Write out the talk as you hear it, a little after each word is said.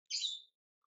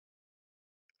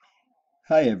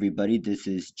Hi everybody, this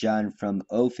is John from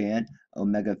OFAN,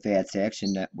 Omega Fats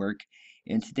Action Network,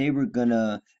 and today we're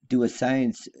gonna do a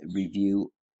science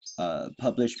review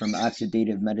published from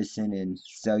Oxidative Medicine and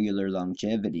Cellular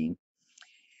Longevity.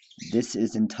 This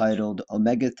is entitled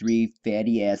Omega-3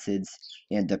 Fatty Acids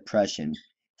and Depression,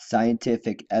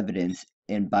 Scientific Evidence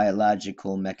and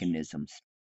Biological Mechanisms.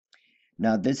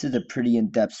 Now this is a pretty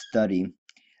in-depth study.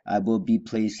 I will be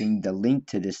placing the link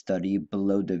to this study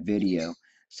below the video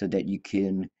so that you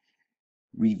can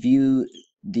review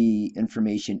the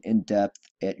information in depth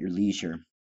at your leisure.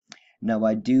 Now,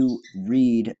 I do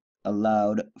read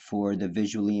aloud for the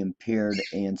visually impaired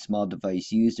and small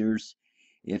device users.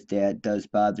 If that does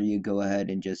bother you, go ahead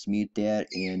and just mute that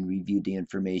and review the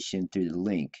information through the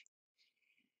link.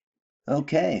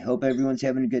 Okay, hope everyone's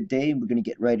having a good day. We're going to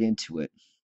get right into it.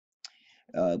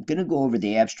 I'm going to go over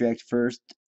the abstract first,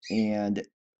 and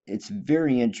it's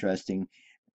very interesting.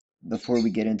 Before we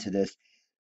get into this,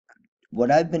 what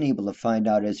I've been able to find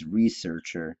out as a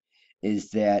researcher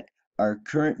is that our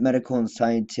current medical and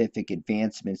scientific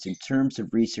advancements in terms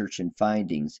of research and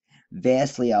findings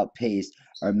vastly outpace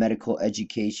our medical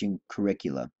education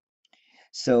curricula.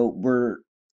 So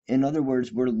in other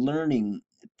words, we're learning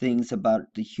things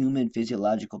about the human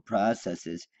physiological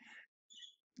processes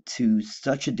to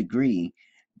such a degree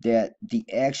that the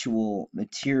actual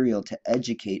material to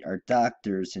educate our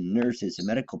doctors and nurses and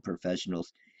medical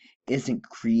professionals isn't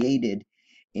created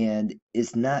and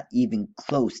is not even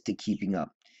close to keeping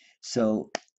up. So,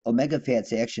 Omega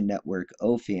Fats Action Network,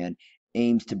 OFAN,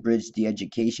 aims to bridge the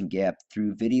education gap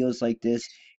through videos like this,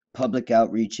 public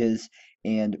outreaches,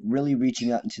 and really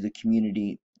reaching out into the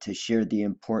community to share the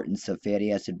importance of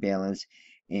fatty acid balance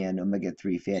and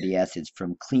omega-3 fatty acids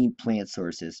from clean plant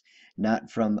sources, not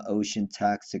from ocean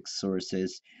toxic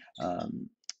sources,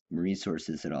 marine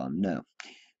sources at all. No.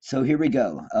 So here we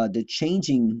go. The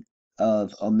changing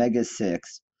of omega-6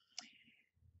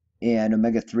 and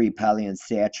omega-3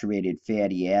 polyunsaturated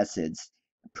fatty acids,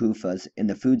 PUFAs, in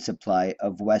the food supply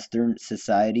of Western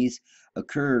societies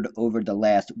occurred over the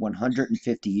last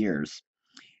 150 years.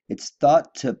 It's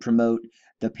thought to promote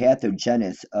the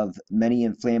pathogenesis of many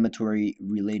inflammatory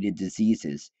related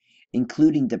diseases,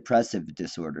 including depressive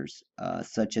disorders,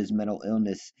 such as mental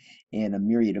illness and a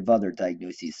myriad of other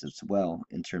diagnoses as well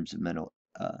in terms of mental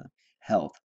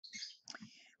health.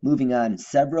 Moving on,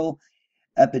 several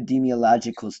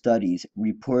epidemiological studies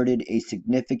reported a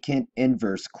significant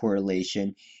inverse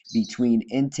correlation between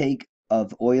intake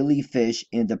of oily fish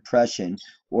and depression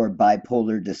or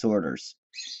bipolar disorders.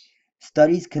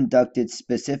 Studies conducted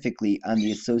specifically on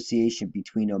the association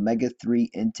between omega-3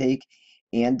 intake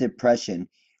and depression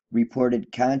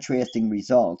reported contrasting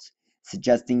results,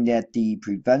 suggesting that the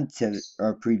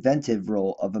preventive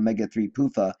role of omega-3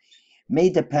 PUFA may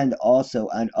depend also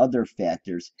on other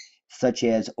factors such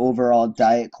as overall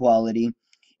diet quality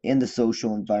and the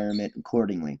social environment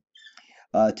accordingly.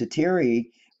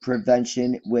 Tertiary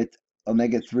prevention with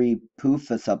omega-3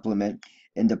 PUFA supplement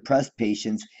in depressed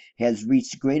patients has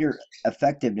reached greater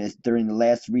effectiveness during the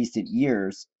last recent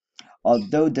years,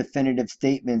 although definitive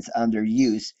statements on their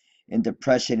use in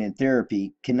depression and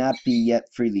therapy cannot be yet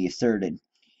freely asserted.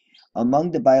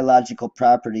 Among the biological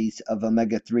properties of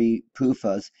omega-3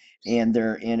 PUFAs and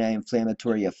their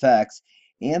anti-inflammatory effects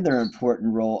and their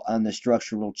important role on the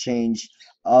structural changing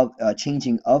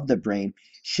of the brain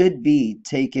should be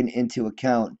taken into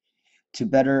account to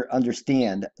better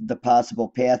understand the possible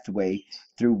pathway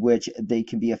through which they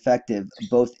can be effective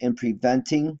both in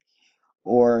preventing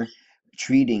or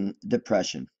treating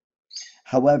depression.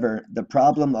 However, the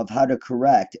problem of how to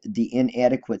correct the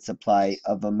inadequate supply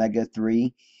of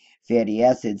omega-3 fatty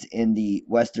acids in the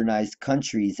westernized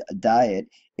countries' diet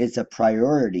is a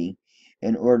priority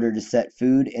in order to set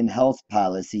food and health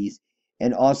policies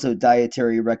and also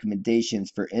dietary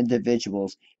recommendations for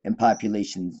individuals and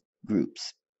population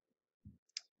groups.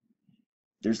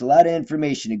 There's a lot of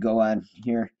information to go on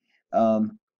here.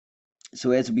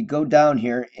 So as we go down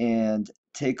here and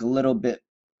take a little bit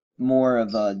more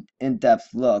of an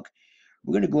in-depth look,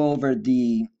 we're going to go over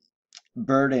the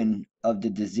burden of the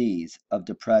disease of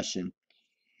depression.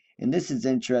 And this is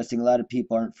interesting. A lot of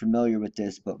people aren't familiar with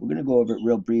this, but we're going to go over it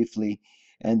real briefly,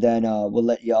 and then we'll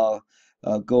let y'all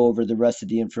go over the rest of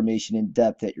the information in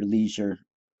depth at your leisure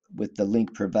with the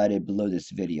link provided below this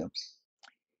video.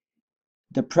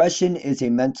 Depression is a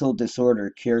mental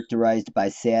disorder characterized by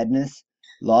sadness,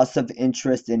 loss of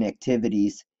interest in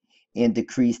activities, and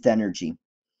decreased energy.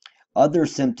 Other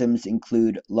symptoms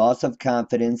include loss of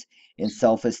confidence and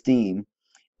self-esteem,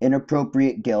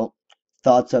 inappropriate guilt,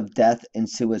 thoughts of death and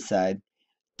suicide,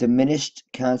 diminished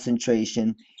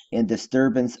concentration, and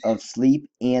disturbance of sleep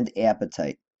and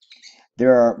appetite.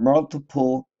 There are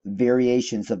multiple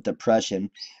variations of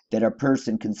depression that a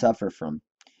person can suffer from.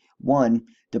 One,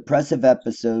 depressive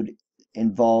episode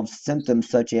involves symptoms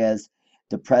such as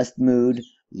depressed mood,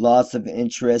 loss of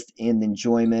interest and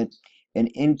enjoyment, and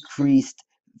increased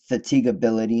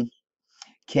fatigability,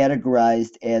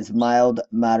 categorized as mild,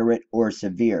 moderate, or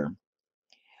severe.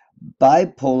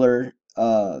 Bipolar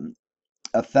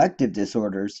affective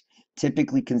disorders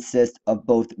typically consist of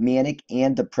both manic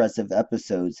and depressive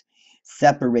episodes,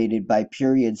 separated by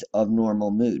periods of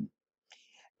normal mood.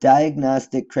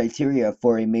 Diagnostic criteria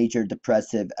for a major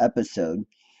depressive episode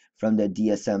from the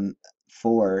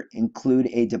DSM-IV include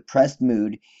a depressed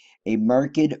mood, a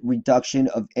marked reduction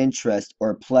of interest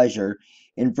or pleasure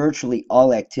in virtually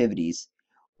all activities,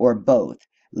 or both,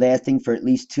 lasting for at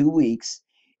least 2 weeks.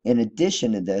 In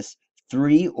addition to this,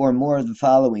 three or more of the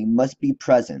following must be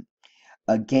present: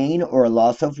 a gain or a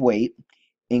loss of weight,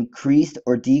 increased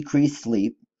or decreased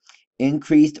sleep,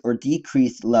 increased or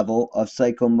decreased level of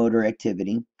psychomotor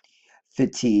activity,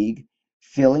 fatigue,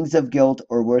 feelings of guilt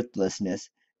or worthlessness,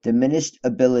 diminished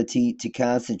ability to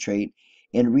concentrate,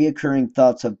 and recurring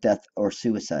thoughts of death or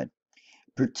suicide.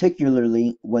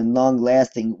 Particularly when long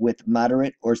lasting with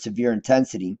moderate or severe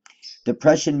intensity,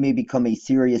 depression may become a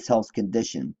serious health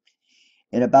condition.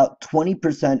 In about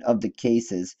 20% of the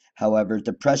cases, however,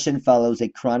 depression follows a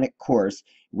chronic course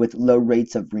with low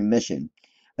rates of remission,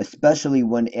 especially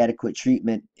when adequate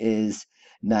treatment is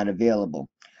not available.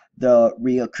 The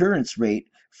recurrence rate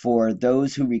for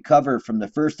those who recover from the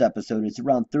first episode is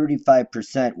around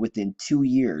 35% within 2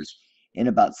 years and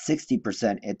about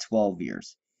 60% at 12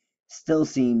 years. Still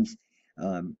seems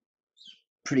um,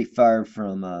 pretty far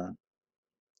from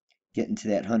getting to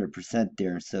that 100%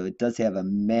 there. So it does have a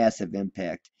massive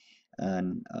impact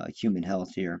on human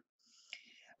health here.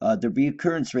 The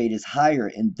recurrence rate is higher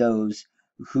in those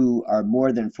who are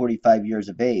more than 45 years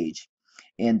of age,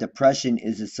 and depression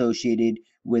is associated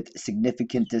with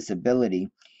significant disability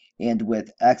and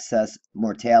with excess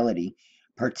mortality,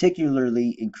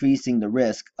 particularly increasing the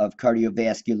risk of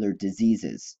cardiovascular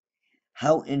diseases.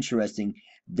 How interesting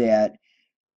that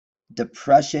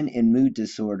depression and mood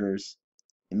disorders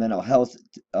and mental health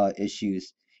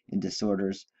issues and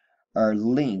disorders are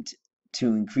linked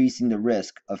to increasing the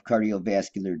risk of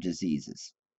cardiovascular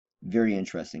diseases. Very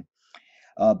interesting.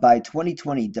 By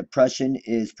 2020, depression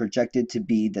is projected to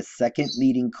be the second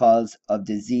leading cause of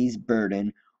disease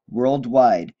burden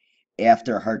worldwide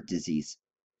after heart disease.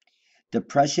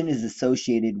 Depression is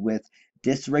associated with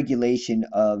dysregulation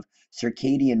of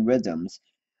circadian rhythms,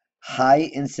 high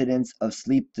incidence of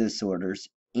sleep disorders,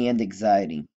 and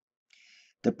anxiety.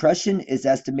 Depression is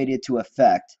estimated to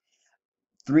affect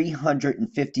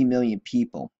 350 million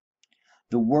people.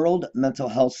 The World Mental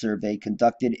Health Survey,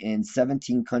 conducted in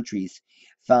 17 countries,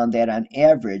 found that on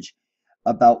average,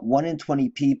 about 1 in 20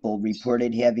 people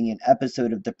reported having an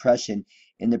episode of depression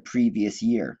in the previous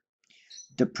year.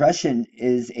 Depression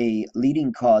is a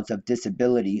leading cause of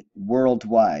disability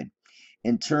worldwide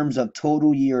in terms of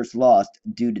total years lost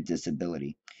due to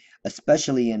disability,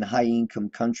 especially in high-income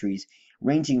countries,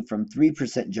 ranging from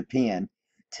 3% in Japan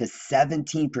to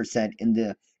 17% in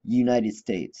the United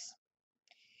States.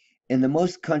 In the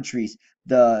most countries,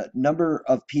 the number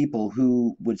of people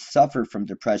who would suffer from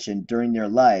depression during their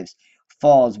lives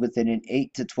falls within an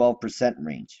 8 to 12%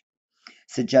 range,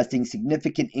 suggesting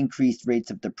significant increased rates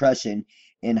of depression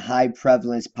in high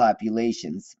prevalence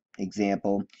populations,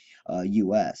 example,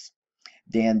 US,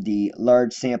 than the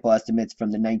large sample estimates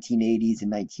from the 1980s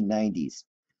and 1990s.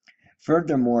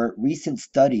 Furthermore, recent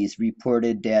studies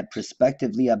reported that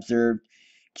prospectively observed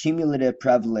cumulative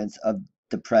prevalence of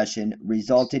depression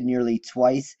resulted nearly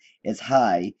twice as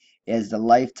high as the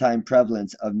lifetime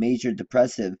prevalence of major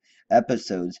depressive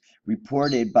episodes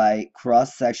reported by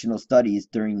cross-sectional studies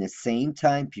during the same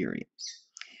time period.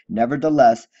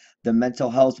 Nevertheless, the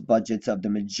mental health budgets of the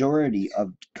majority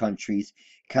of countries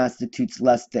constitutes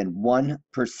less than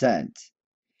 1%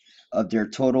 of their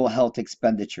total health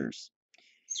expenditures.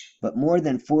 But more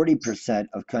than 40%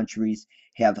 of countries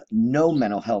have no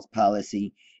mental health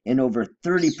policy, and over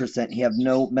 30% have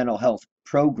no mental health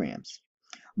programs.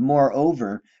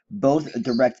 Moreover, both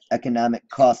direct economic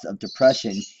costs of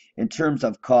depression in terms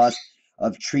of cost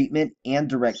of treatment and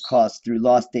direct costs through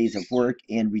lost days of work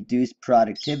and reduced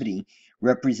productivity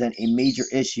represent a major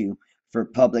issue for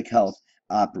public health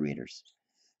operators.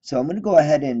 So I'm going to go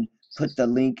ahead and put the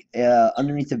link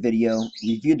underneath the video,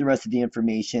 review the rest of the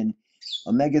information.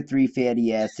 Omega-3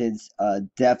 fatty acids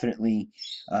definitely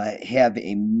have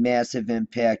a massive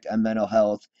impact on mental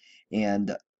health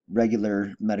and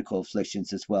regular medical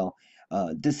afflictions as well.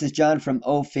 This is John from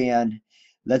OFAN.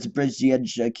 Let's bridge the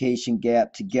education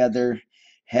gap together.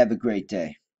 Have a great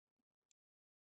day.